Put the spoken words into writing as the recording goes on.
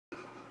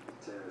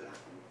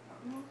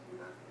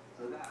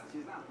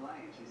not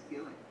playing. She's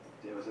killing.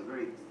 There was a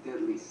very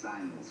deadly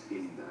silence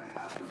feeling that I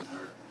have from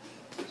her,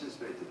 which is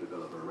very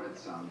typical of a red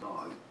sound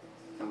dog.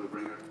 And we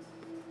bring her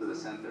to the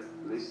center,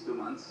 at least 2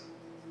 months.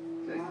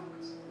 Okay,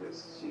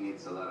 because she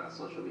needs a lot of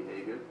social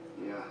behavior.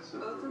 Yeah, so.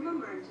 Both of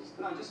them or just?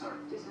 No, just her.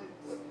 Just her.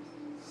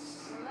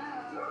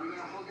 Hello. We're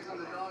gonna focus on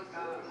the dog,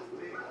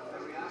 the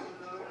reaction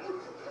though.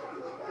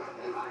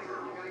 Hi,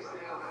 you guys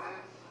stay over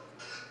there.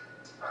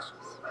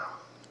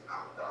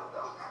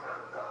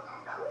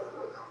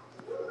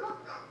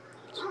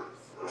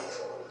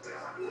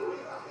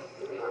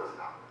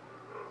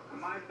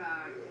 My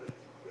bag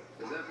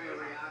is definitely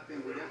reacting.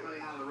 We definitely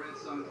have a red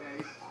sun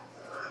case,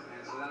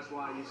 and so that's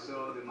why you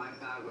saw that my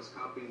bag was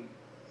copying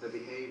the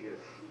behavior.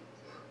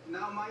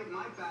 Now my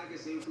bag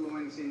is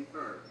influencing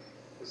her.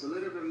 It's a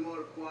little bit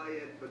more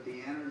quiet, but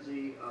the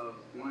energy of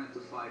wanting to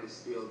fight is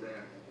still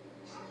there.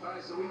 All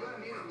right, so we're gonna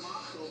need a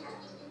muzzle.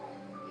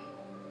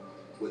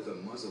 With the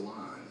muzzle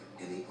on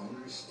and the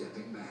owner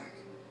stepping back,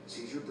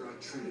 Caesar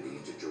brought Trinity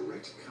into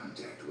direct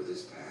contact with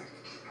his pack.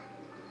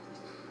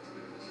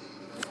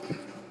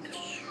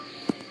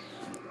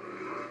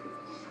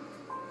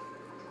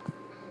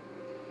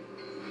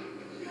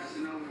 She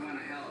doesn't know we want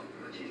to help,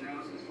 but she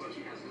knows it's what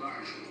she has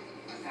learned.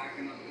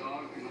 Attacking a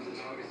dog, another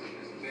dog is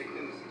a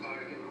victim, is a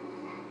target.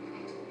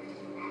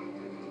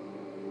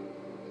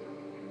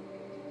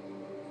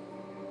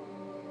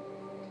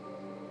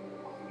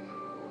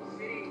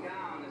 Sitting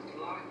down is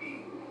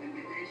blocking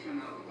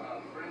invitation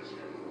of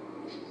friendship,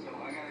 so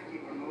I gotta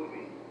keep her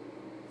moving.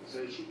 So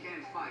if she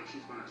can't fight,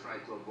 she's gonna try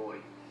to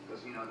avoid,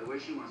 because you know the way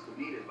she wants to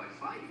meet is by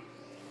fighting.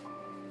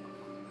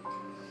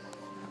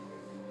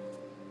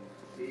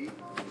 See?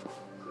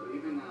 So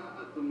even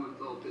a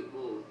 2-month-old pit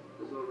bull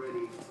is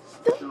already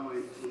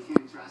showing we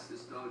can't trust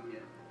this dog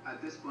yet.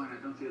 At this point,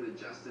 I don't feel that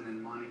Justin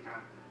and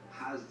Monica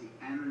has the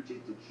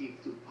energy to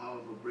keep two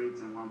powerful breeds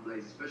in one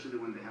place, especially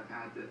when they have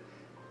had the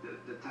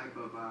type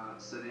of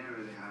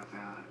scenario they have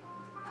had.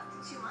 Up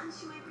to 2 months,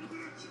 she might be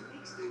here. 2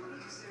 weeks, 3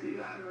 weeks.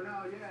 Yeah, I don't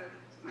know yet.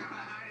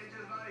 It's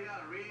just like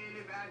a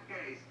really bad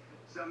case.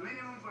 So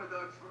minimum for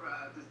dogs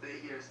to stay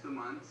here is 2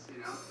 months,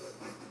 you know.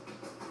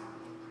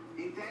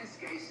 Intense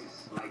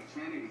cases like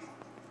Trinity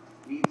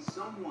need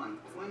someone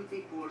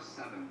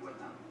 24/7 with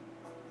them.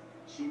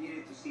 She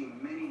needed to see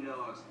many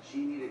dogs. She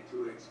needed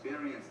to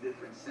experience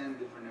different scent,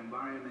 different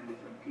environment,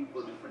 different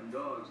people, different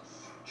dogs.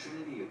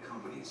 Trinity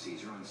accompanied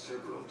Caesar on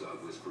several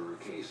dog whisperer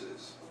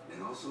cases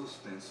and also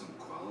spent some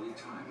quality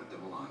time at the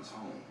Milan's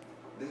home.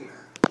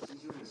 There,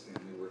 Caesar and his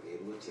family were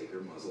able to take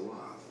her muzzle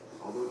off,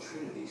 although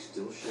Trinity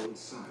still showed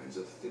signs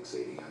of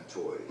fixating on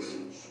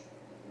toys.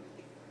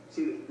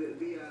 See,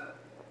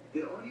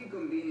 the only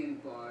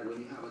inconvenient part when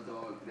you have a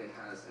dog that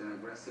has an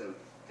aggressive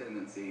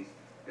tendency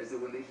is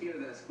that when they hear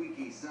that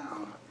squeaky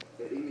sound,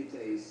 it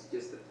imitates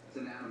just it's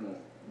an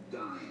animal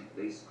dying.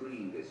 They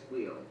scream, they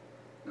squeal,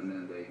 and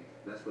then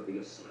that's what they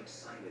get so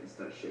excited and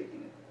start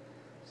shaking it.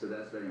 So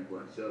that's very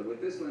important. So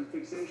with this one,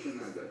 fixation,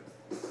 not good.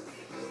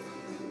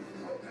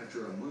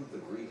 After a month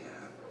of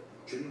rehab,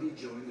 Trinity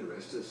joined the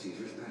rest of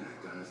Caesar's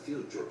pack on a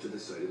field trip to the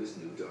site of his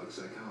new dog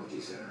psychology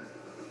center.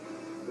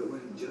 But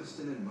when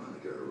Justin and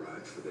Monica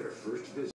arrived for their first visit,